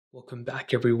Welcome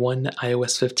back everyone.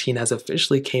 iOS 15 has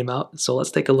officially came out, so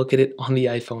let's take a look at it on the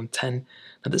iPhone 10.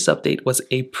 Now this update was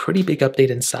a pretty big update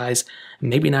in size,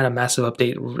 maybe not a massive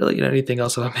update, really anything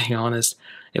else if I'm being honest.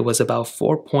 It was about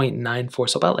 4.94,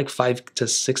 so about like 5 to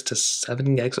 6 to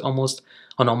 7 gigs almost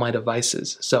on all my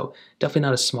devices. So definitely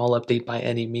not a small update by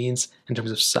any means in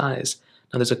terms of size.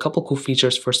 Now there's a couple cool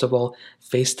features. First of all,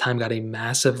 FaceTime got a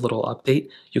massive little update.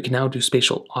 You can now do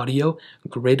spatial audio,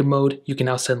 grid mode. You can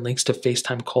now send links to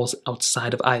FaceTime calls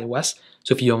outside of iOS.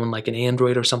 So if you own like an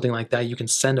Android or something like that, you can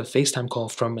send a FaceTime call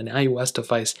from an iOS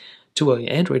device to an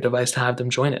Android device to have them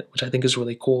join it, which I think is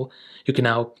really cool. You can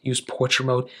now use portrait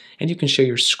mode and you can share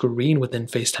your screen within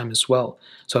FaceTime as well.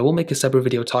 So I will make a separate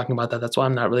video talking about that. That's why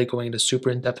I'm not really going into super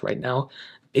in depth right now.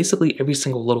 Basically, every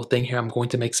single little thing here I'm going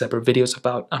to make separate videos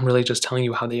about. I'm really just telling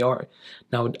you how they are.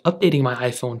 Now, updating my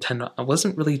iPhone 10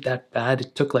 wasn't really that bad.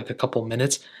 It took like a couple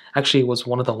minutes. Actually, it was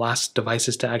one of the last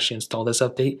devices to actually install this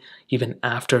update, even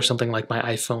after something like my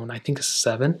iPhone, I think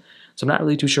 7. So I'm not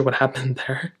really too sure what happened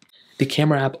there. The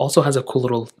camera app also has a cool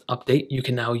little update. You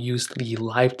can now use the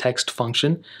live text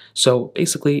function. So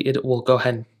basically, it will go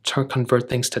ahead and convert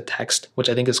things to text, which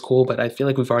I think is cool, but I feel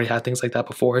like we've already had things like that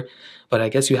before. But I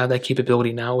guess you have that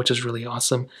capability now, which is really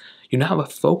awesome. You now have a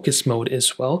focus mode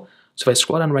as well. So if I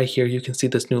scroll down right here, you can see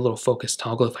this new little focus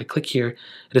toggle. If I click here,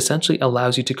 it essentially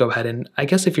allows you to go ahead and, I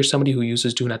guess if you're somebody who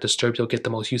uses Do Not Disturb, you'll get the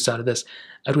most use out of this.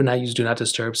 I do not use Do Not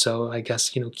Disturb, so I guess,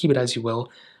 keep it as you will.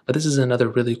 But this is another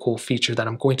really cool feature that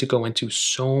I'm going to go into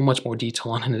so much more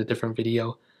detail on in a different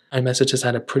video. iMessage has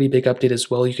had a pretty big update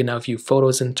as well. You can now view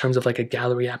photos in terms of like a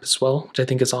gallery app as well, which I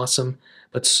think is awesome.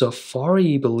 But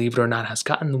Safari, believe it or not, has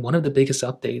gotten one of the biggest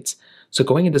updates. So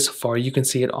going into Safari, you can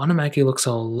see it automatically looks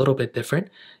a little bit different.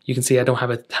 You can see I don't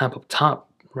have a tab up top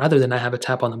rather than I have a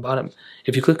tab on the bottom.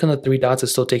 If you click on the 3 dots, it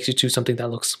still takes you to something that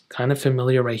looks kind of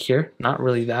familiar right here. Not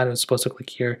really that, it was supposed to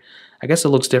click here. I guess it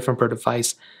looks different per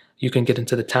device. You can get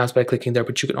into the tabs by clicking there,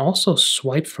 but you can also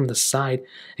swipe from the side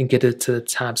and get into the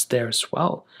tabs there as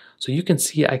well. So you can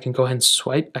see I can go ahead and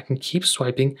swipe, I can keep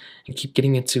swiping and keep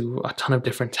getting into a ton of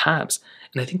different tabs.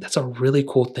 And I think that's a really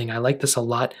cool thing. I like this a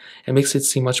lot. It makes it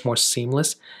seem much more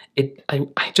seamless.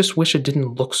 I just wish it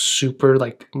didn't look super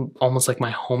like almost like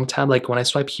my home tab. Like when I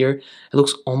swipe here, it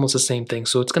looks almost the same thing.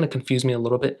 So it's going to confuse me a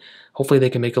little bit. Hopefully they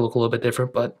can make it look a little bit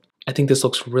different, but I think this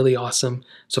looks really awesome.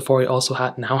 Safari also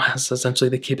now has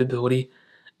essentially the capability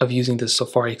of using the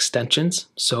Safari extensions.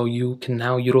 So you can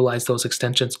now utilize those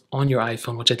extensions on your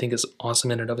iPhone, which I think is awesome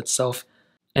in and of itself.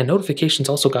 And notifications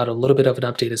also got a little bit of an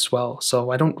update as well. So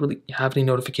I don't really have any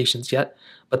notifications yet,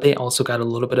 but they also got a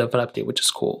little bit of an update, which is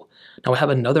cool. Now I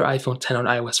have another iPhone 10 on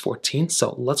iOS 14.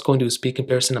 So let's go and do a speed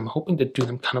comparison. I'm hoping to do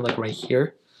them kind of like right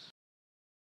here.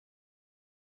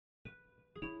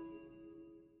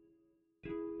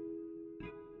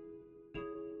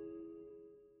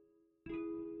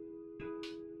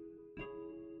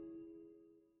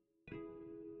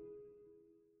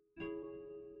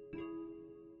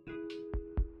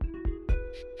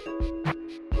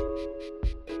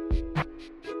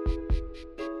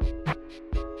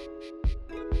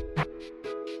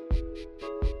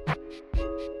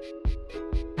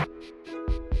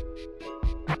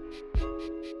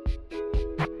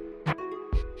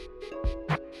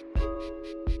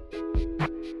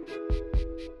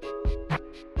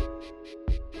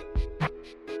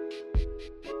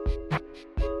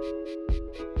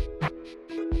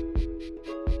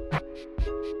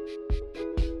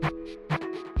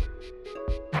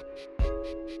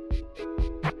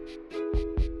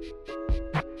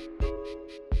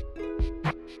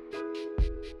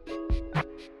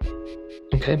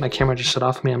 Okay, my camera just shut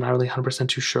off me. I'm not really 100%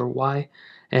 too sure why.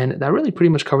 And that really pretty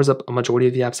much covers up a majority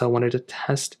of the apps I wanted to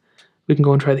test. We can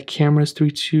go and try the cameras,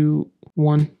 3, 2,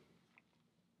 1.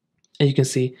 And you can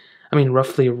see,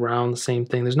 roughly around the same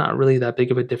thing. There's not really that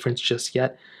big of a difference just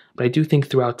yet, but I do think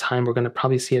throughout time we're going to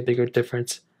probably see a bigger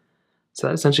difference. So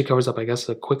that essentially covers up, I guess,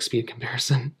 a quick speed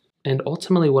comparison. And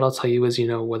ultimately what I'll tell you is,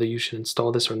 whether you should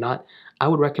install this or not, I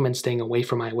would recommend staying away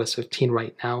from iOS 15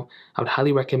 right now. I would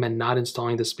highly recommend not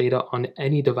installing this beta on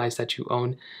any device that you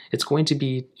own. It's going to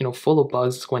be, full of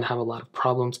bugs. It's going to have a lot of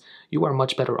problems. You are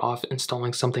much better off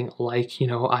installing something like,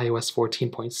 iOS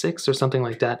 14.6 or something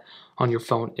like that on your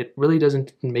phone. It really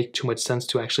doesn't make too much sense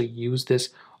to actually use this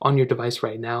on your device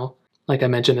right now. Like I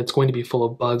mentioned, it's going to be full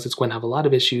of bugs, it's going to have a lot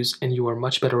of issues, and you are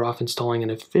much better off installing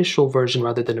an official version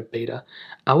rather than a beta.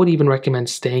 I would even recommend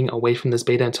staying away from this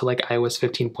beta until like iOS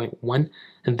 15.1,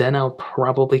 and then I'll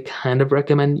probably kind of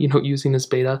recommend, using this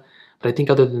beta. But I think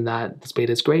other than that, this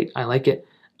beta is great, I like it.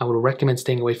 I would recommend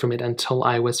staying away from it until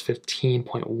iOS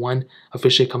 15.1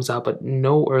 officially comes out, but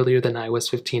no earlier than iOS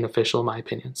 15 official in my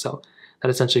opinion. So that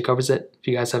essentially covers it. If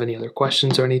you guys have any other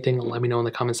questions or anything, let me know in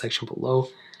the comment section below.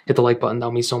 Hit the like button, that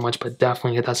would mean so much, but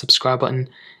definitely hit that subscribe button.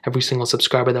 Every single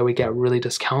subscriber that we get really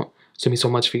does count, so it means so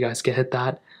much if you guys can hit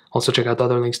that. Also check out the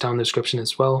other links down in the description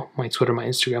as well, my Twitter, my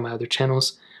Instagram, my other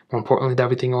channels. More importantly than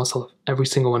everything else, I love every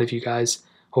single one of you guys.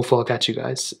 Hopefully I'll catch you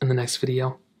guys in the next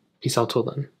video. Peace out till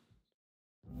then.